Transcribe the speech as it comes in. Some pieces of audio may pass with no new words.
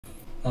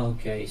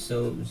Okay,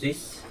 so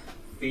this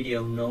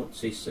video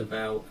notes is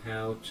about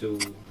how to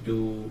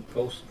do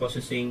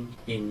post-processing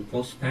in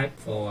POS Pac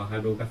for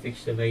hydrographic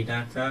survey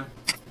data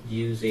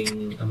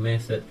using a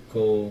method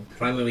called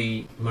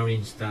primary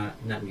Marinestar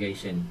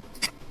navigation.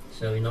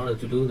 So in order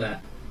to do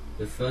that,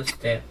 the first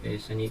step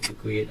is I need to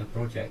create a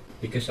project.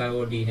 Because I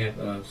already have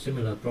a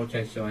similar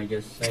project, so I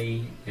just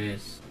say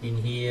as in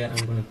here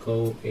I'm going to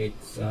call it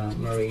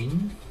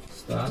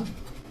Marinestar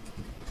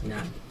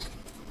Nav.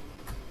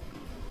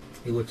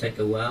 It will take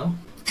a while,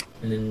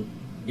 and then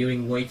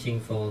during waiting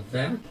for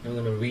that, I'm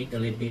going to read a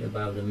little bit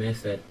about the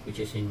method which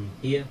is in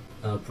here,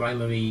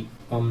 primary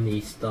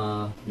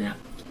Marinestar Nav.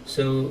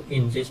 So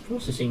in this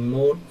processing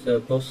mode, the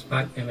POS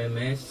Pac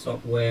MMS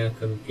software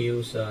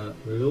computes a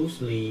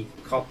loosely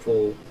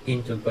coupled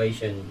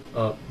integration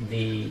of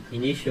the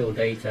initial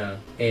data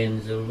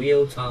and the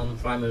real-time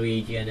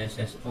primary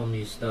GNSS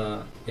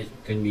Marinestar. It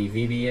can be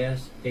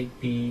VBS,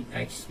 HP,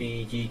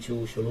 XP,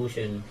 G2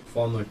 solution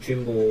from a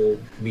Trimble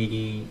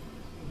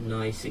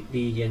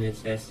BD960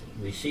 GNSS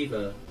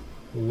receiver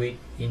with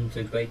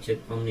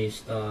integrated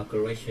Marinestar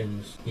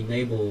corrections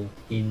enabled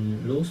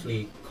in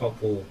loosely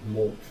coupled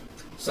mode.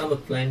 Some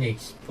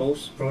Planet's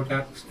POS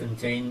products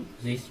contain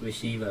this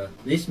receiver.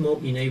 This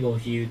mode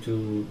enables you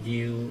to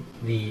view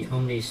the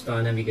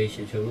Marinestar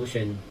navigation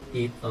solution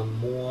if a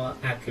more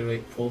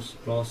accurate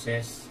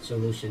post-process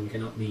solution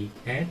cannot be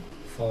had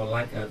for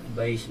like a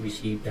base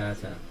received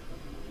data.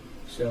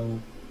 So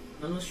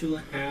I'm not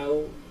sure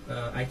how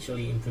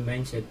actually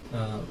implemented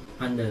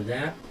under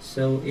that.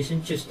 So it's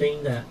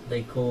interesting that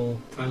they call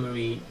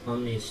primary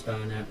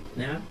Marinestar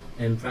Nav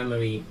and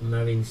primary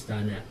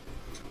Marinestar Nav.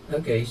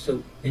 Okay,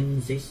 so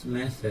in this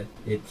method,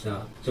 it's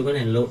so we're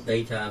going to load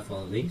data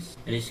for this,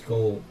 and it's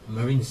called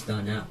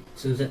Marinestar Nav.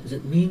 So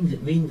that means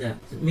that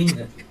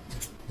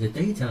the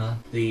data,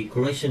 the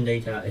correction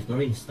data is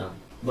Marinestar.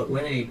 But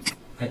when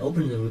I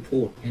open the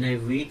report and I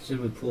read the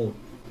report,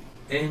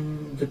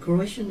 and the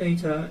correction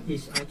data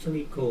is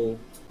actually called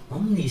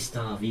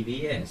Marinestar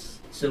VBS.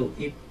 So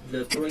if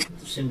the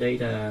correction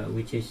data,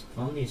 which is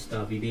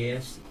Marinestar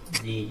VBS,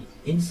 the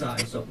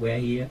inside software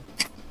here,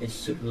 it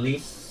should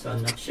list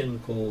an action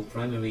called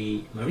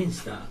primary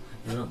Marinestar,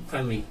 not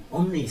primary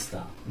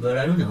Marinestar. But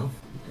I don't know,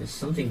 there's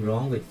something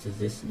wrong with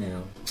this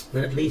now.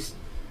 But at least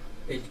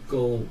it's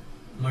called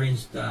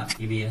Marinestar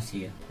VBS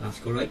here. That's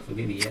correct for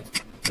VBS.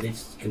 But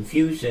it's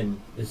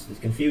confusing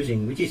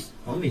which is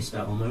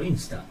Marinestar or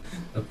Marinestar.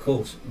 Of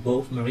course,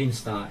 both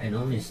Marinestar and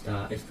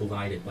Marinestar is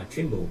provided by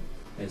Trimble.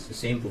 It's the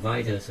same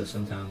provider, so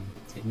sometimes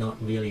it's not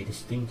really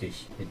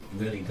distinguished. It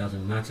really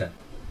doesn't matter.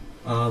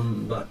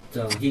 But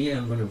here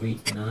I'm going to read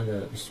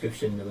another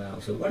description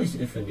about, so what is the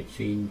difference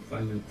between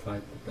primary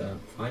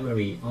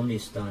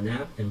Marinestar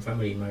Nav and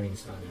primary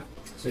Marinestar Nav.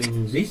 So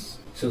in this,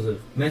 so the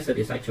method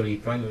is actually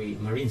primary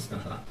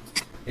Marinestar Nav.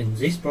 In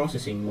this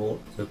processing mode,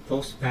 the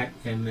POS Pac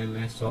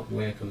MMS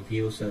software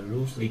computes a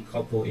loosely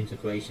coupled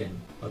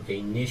integration of the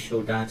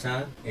initial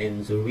data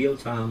and the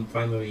real-time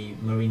primary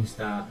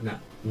Marinestar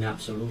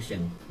Nav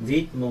solution.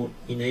 This mode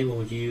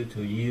enables you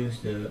to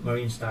use the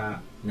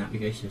Marinestar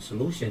navigation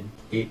solution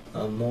if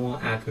a more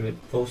accurate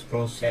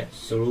post-process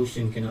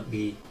solution cannot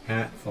be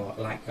had for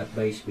like a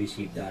base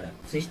received data.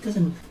 So it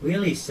doesn't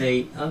really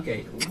say,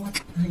 okay,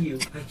 what are you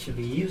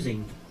actually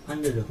using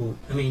under the hood?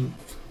 I mean,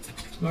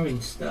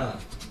 Marinestar,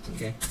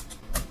 okay,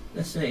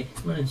 let's say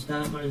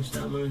Marinestar,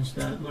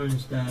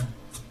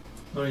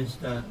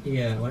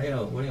 yeah, what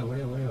else?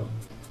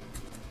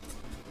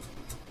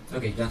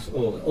 Okay, that's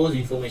all the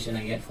information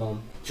I get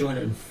from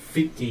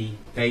 250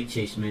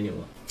 pages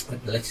manual.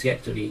 But let's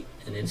get to it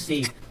and then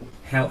see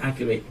how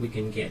accurate we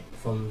can get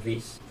from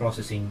this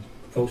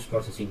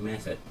post-processing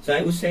method. So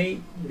I would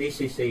say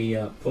this is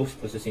a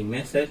post-processing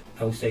method.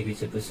 I would say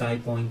it's a precise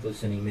point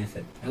positioning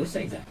method. I would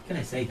say that. Can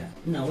I say that?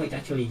 No, it's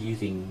actually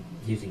using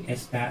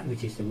SBAS,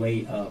 which is the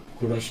way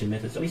correction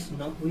method. So it's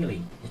not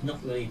really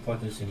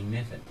point positioning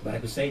method. But I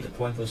could say the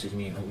point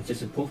positioning, which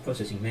is a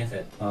post-processing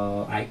method.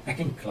 I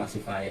can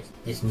classify it.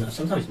 It's not,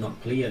 sometimes it's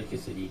not clear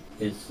because the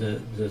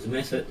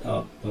method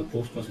of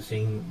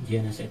post-processing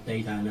GNSS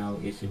data now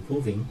is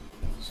improving.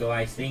 So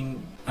I think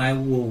I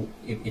will,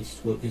 if it's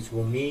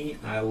for me,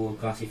 I will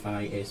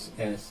classify it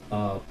as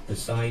a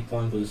precise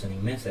point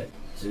positioning method.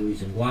 The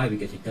reason why,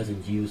 because it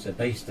doesn't use a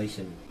base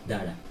station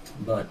data.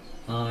 But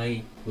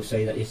I would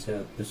say that it's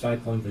a precise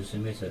point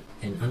positioning method,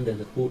 and under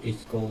the hood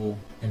it's called,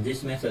 and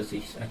this method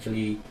is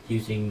actually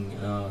using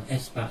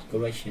SBAS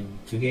correction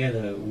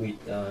together with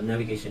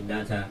navigation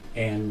data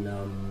and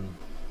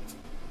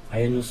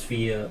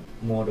ionosphere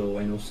model,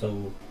 and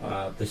also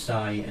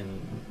precise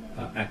and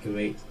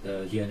accurate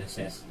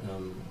GNSS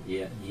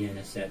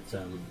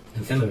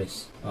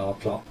ephemeris or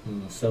clock.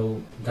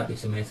 So that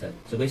is a method.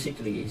 So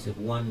basically it's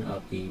one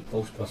of the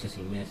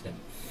post-processing method.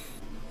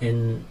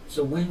 And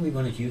so when we're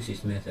going to use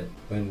this method,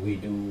 when we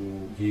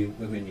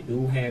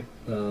do have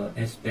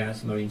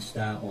SBAS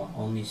Marinestar or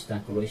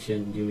OmniStar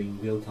correction during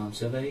real-time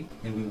survey,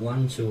 and we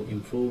want to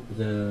improve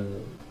the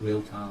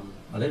real-time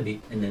a little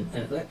bit, and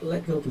then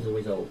let's go to the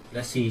result.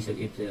 Let's see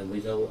if the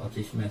result of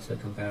this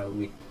method compared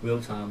with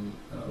real-time,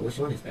 which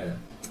one is better.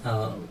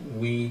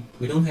 We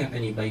don't have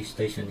any base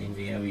station in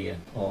the area,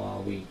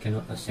 or we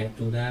cannot accept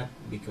to that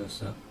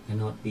because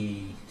cannot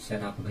be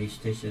set up a base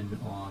station,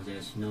 or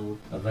there's no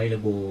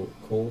available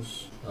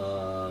course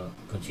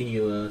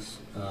continuous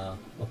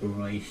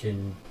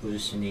operation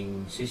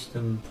positioning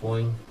system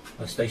point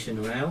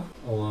station around,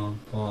 or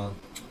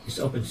it's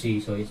open sea,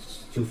 so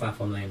it's too far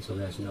from land, so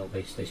there's no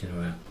base station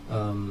around.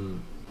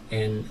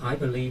 And I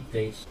believe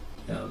this,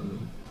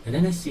 and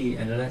then let's see,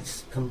 and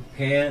let's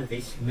compare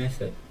this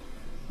method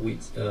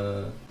with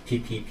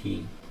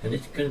PPP, and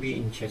it's going to be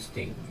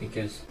interesting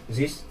because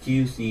this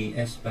uses the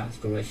SBAS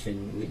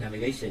correction with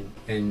navigation,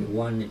 and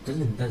one it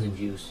doesn't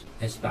use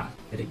SBAS,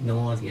 it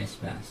ignores the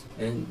SBAS,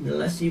 and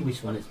let's see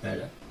which one is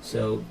better.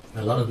 So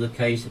a lot of the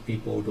case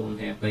people don't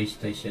have base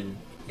station,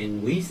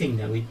 and we think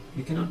that we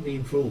cannot be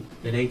improve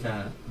the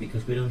data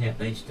because we don't have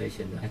base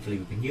station. Actually,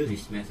 we can use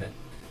this method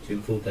to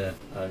improve the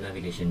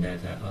navigation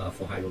data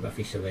for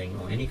hydrographic surveying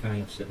or any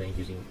kind of surveying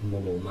using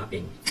mobile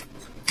mapping.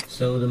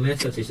 So the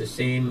method is the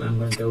same. I'm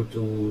going to go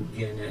to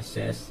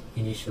GNSS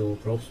initial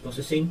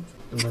processing.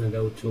 I'm going to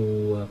go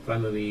to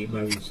primary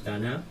Marinestar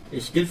Nav.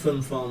 It's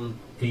different from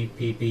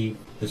PPP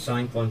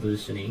design point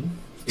positioning.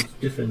 It's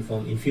different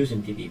from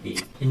infusion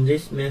PPP. In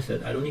this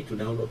method, I don't need to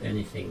download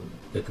anything.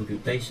 The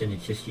computation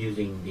is just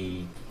using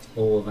the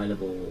all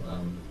available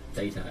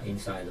data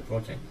inside the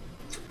project.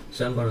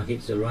 So I'm going to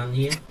hit the run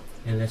here,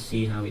 and let's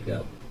see how it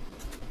goes.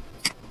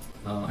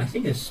 I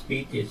think the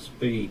speed is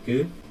pretty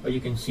good, but you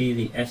can see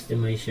the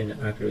estimation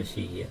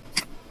accuracy here.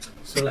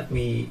 So let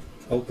me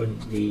open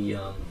the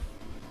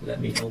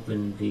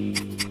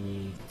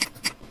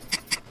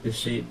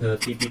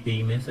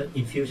PPP method,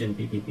 infusion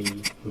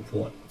PPP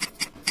report,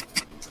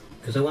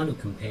 because I want to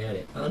compare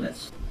it.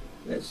 Let's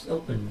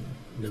open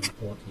the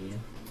report here.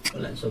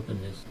 Well, let's open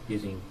this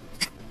using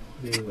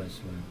view as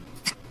well.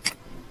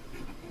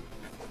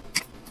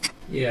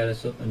 Yeah,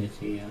 let's open it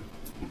here.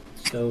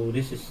 So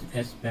this is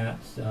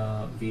SBAS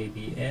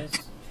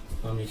VABS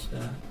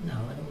Marinestar. No,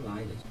 I don't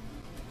like this.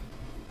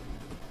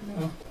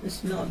 No,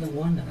 it's not the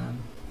one that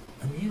I'm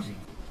using.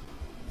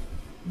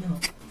 No,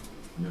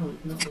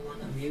 it's not the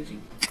one I'm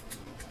using.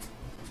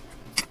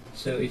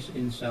 So it's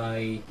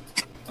inside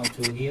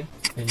auto here,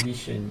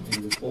 admission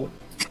and report,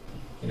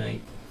 and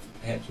I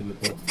have to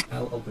report.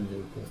 I'll open the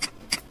report.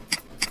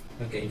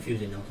 Okay,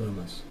 infusion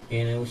autonomous,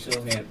 and I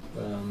also have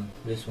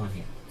this one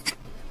here.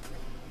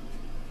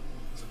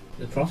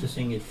 The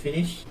processing is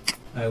finished.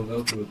 I will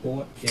go to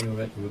report,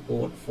 generate the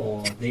report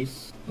for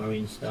this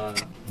Marinestar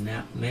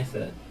Nav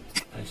method.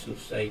 I should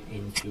save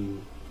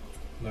into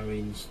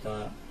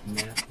Marinestar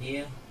Nav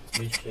here,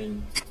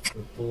 mission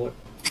report,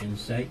 and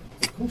save.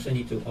 Of course I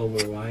need to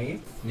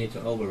override it.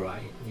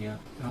 Yeah,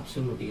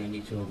 absolutely I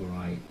need to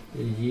override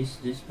it.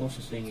 This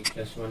processing is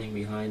just running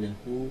behind the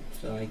hood,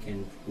 so I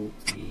can put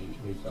the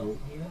result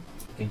here.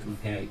 I can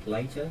compare it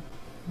later,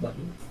 but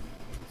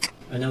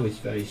I know it's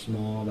very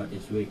small, but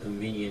it's really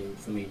convenient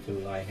for me to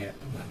have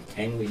like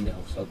 10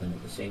 windows open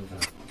at the same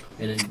time.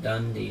 And then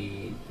done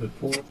the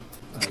report,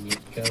 I need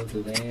to go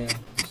to there,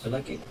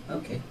 select it.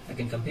 Okay, I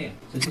can compare.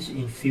 So this is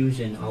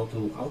infusion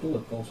auto. Auto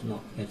of course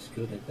not as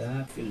good at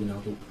that. Fusion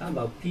auto. How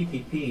about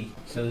PPP?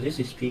 So this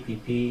is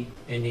PPP,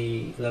 and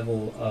the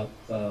level of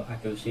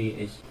accuracy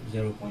is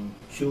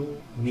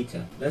 0.2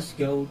 meter. Let's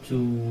go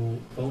to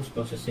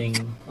post-processing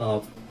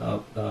of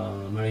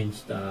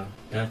Marinestar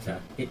data.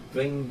 It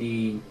brings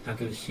the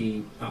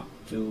accuracy up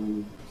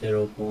to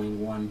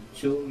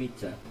 0.12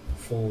 meter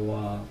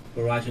for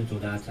horizontal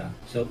data,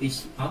 so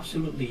it's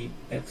absolutely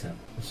better.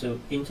 So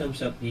in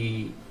terms of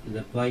the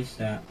place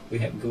that we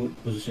have good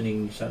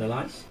positioning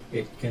satellites,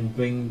 it can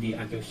bring the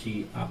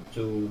accuracy up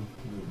to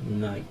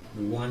like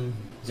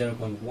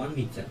 0.1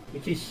 meter,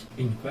 which is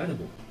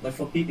incredible. But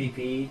for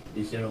PPP,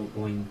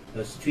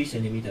 the 3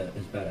 centimeter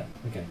is better.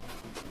 Okay,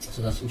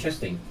 so that's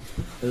interesting.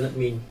 So that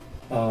means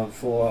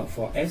for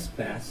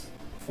SBAS.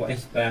 For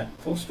SBAS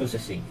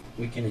post-processing,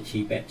 we can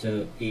achieve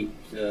better if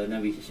the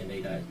navigation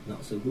data is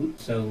not so good.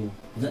 So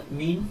that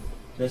means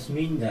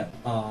that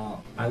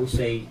I would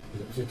say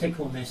the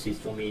take-home message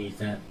for me is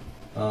that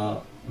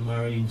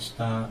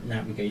Marinestar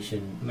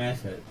navigation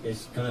method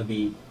is gonna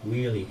be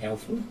really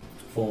helpful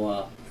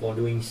for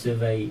doing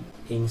survey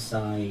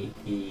inside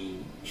the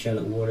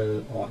shallow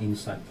water or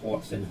inside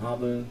ports and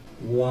harbor.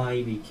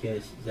 Why?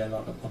 Because there are a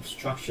lot of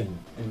obstruction,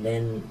 and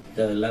then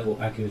the level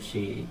of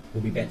accuracy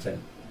will be better.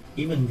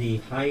 Even the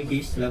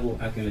highest level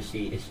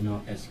accuracy is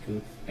not as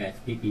good as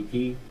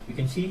PPP. You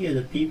can see here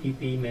the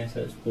PPP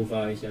methods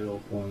provide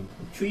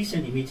 0.3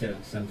 centimeter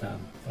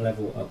sometimes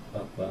level of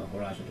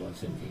horizontal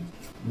uncertainty.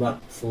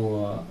 But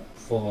for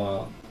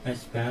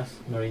SBAS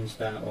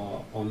Marinestar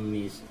or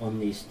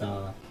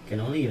OmniStar can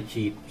only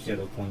achieve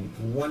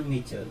 0.1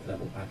 meter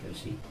level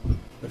accuracy.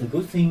 But the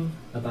good thing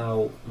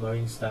about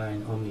Marinestar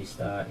and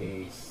OmniStar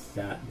is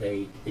that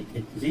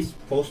this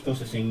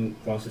processing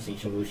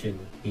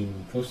solution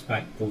in POS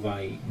Pac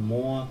provide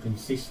more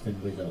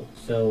consistent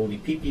results. So the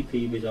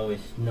PPP result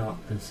is not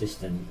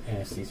consistent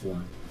as this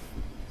one.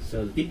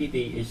 So the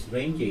PPP is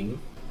ranging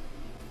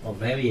or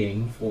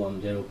varying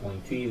from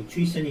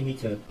 0.3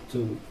 centimeter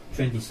to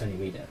 20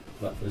 centimeter.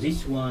 But for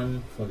this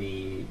one, for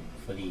the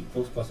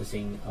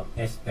post-processing of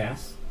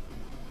SBAS,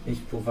 it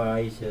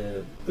provides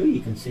pretty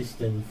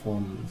consistent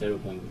from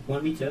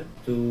 0.1 meter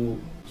to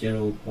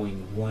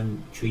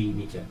 0.13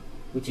 meter,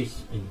 which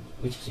is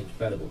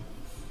incredible.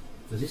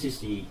 So this is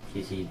the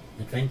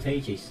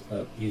advantages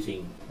of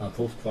using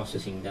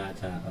post-processing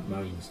data of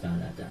Marinestar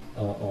data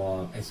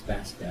or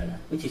SBAS data,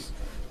 which is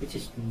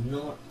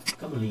not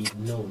commonly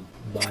known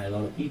by a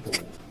lot of people,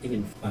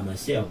 even by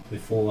myself,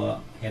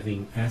 before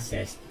having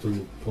access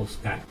to POS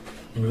Pac,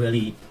 and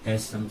really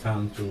has some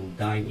time to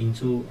dive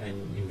into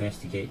and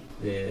investigate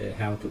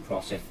how to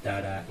process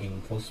data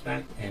in POS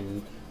Pac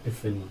and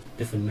different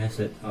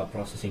methods of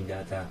processing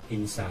data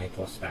inside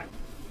POS Pac.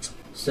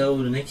 So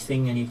the next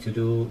thing I need to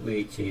do,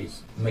 which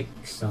is make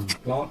some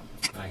plot.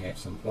 I have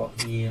some plot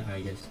here.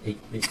 I just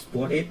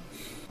export it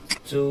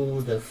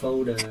to the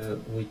folder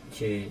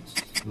which is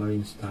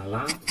Marinestar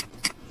Nav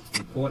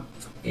import,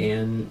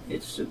 and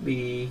it should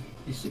be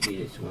this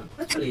one.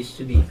 Actually, it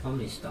should be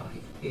OmniStar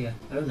here.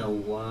 I don't know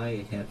why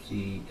it has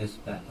the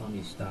SBAS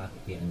OmniStar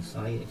here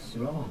inside. It's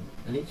wrong.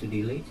 I need to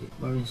delete it.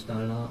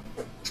 Marinestar Nav.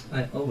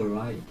 I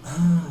override it.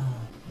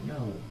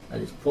 No,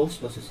 that is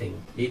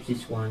post-processing. If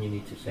this one, you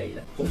need to say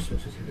that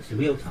post-processing is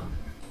real time.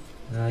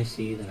 I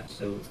see that.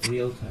 So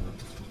real time.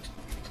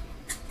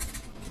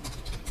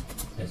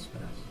 That's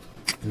bad.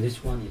 And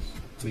this one is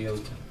real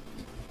time.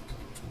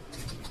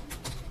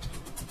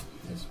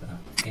 That's bad.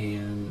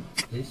 And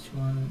this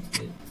one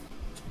is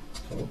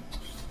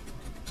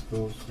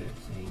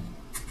post-processing.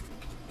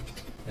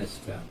 That's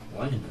bad.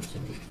 Why didn't I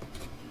send it?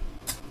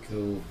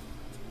 Cool.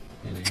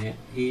 And I have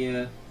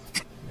here.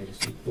 I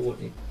just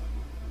import it.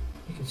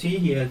 You can see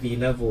here the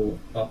level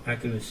of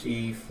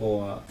accuracy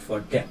for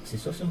depth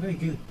is also very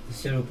good.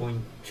 It's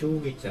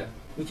 0.2 meter,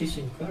 which is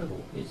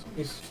incredible. It's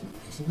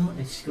not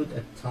as good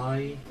as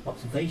Thai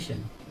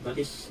observation, but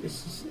it's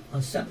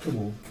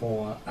acceptable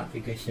for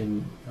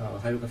application,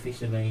 hydrographic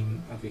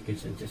surveying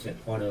application just at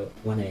order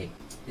 1A.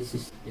 This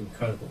is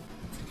incredible.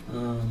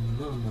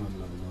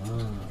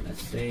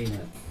 Let's say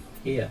that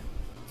here.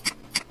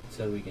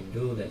 So we can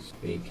do this.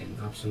 We can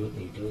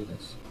absolutely do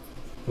this.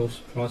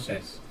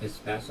 Post-process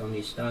SBAS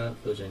OmniStar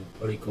version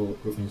vertical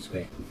grouping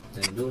square.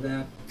 Then do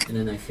that, and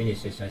then I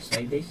finish this. I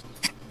save this,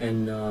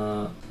 and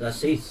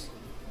that's it.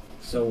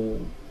 So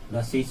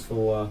that's it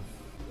for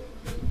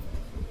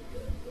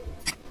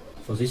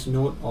this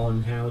note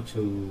on how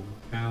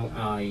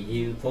I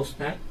use POS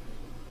Pac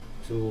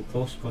to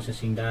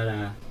post-processing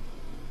data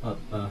of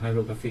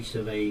hydrographic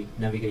survey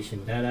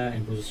navigation data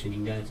and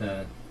positioning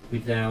data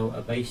without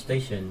a base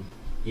station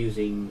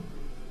using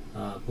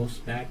POS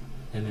Pac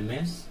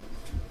MMS.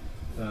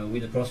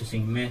 With the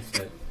processing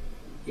method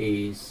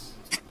is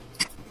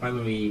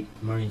primary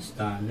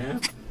Marinestar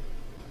Nav,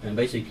 and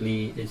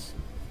basically it's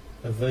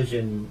a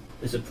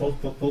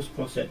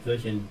post-process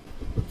version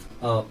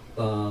of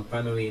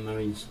primary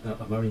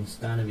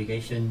Marinestar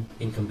navigation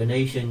in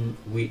combination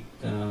with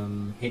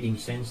heading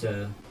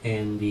sensor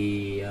and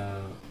the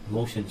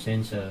motion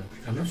sensor.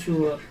 I'm not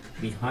sure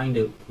behind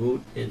the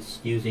hood it's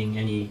using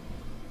any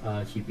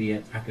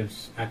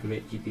GPS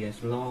accurate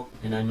GPS log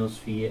and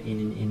ionosphere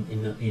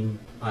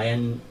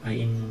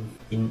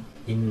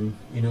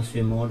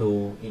ionosphere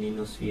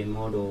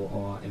model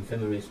or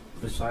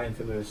precise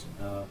ephemeris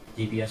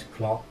GPS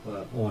clock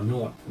or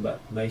not, but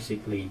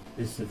basically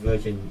this is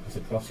a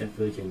process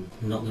version,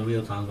 not the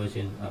real-time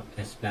version of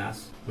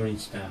SBAS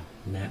Marinestar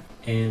Nav,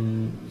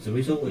 and the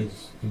result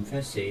is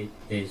impressive.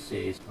 This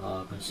is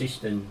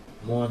consistent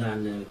more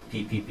than the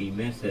PPP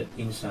method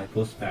inside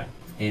POS Pac.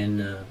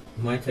 And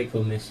my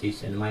take-home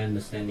message and my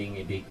understanding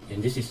a bit,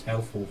 and this is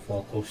helpful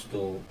for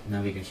coastal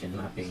navigation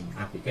mapping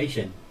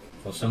application.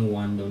 For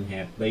someone don't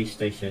have base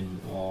station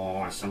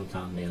or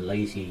sometimes they're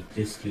lazy,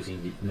 just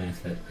using this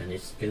method, and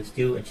it can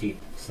still achieve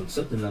some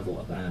certain level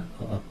of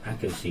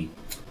accuracy.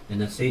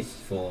 And that's it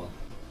for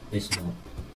this note.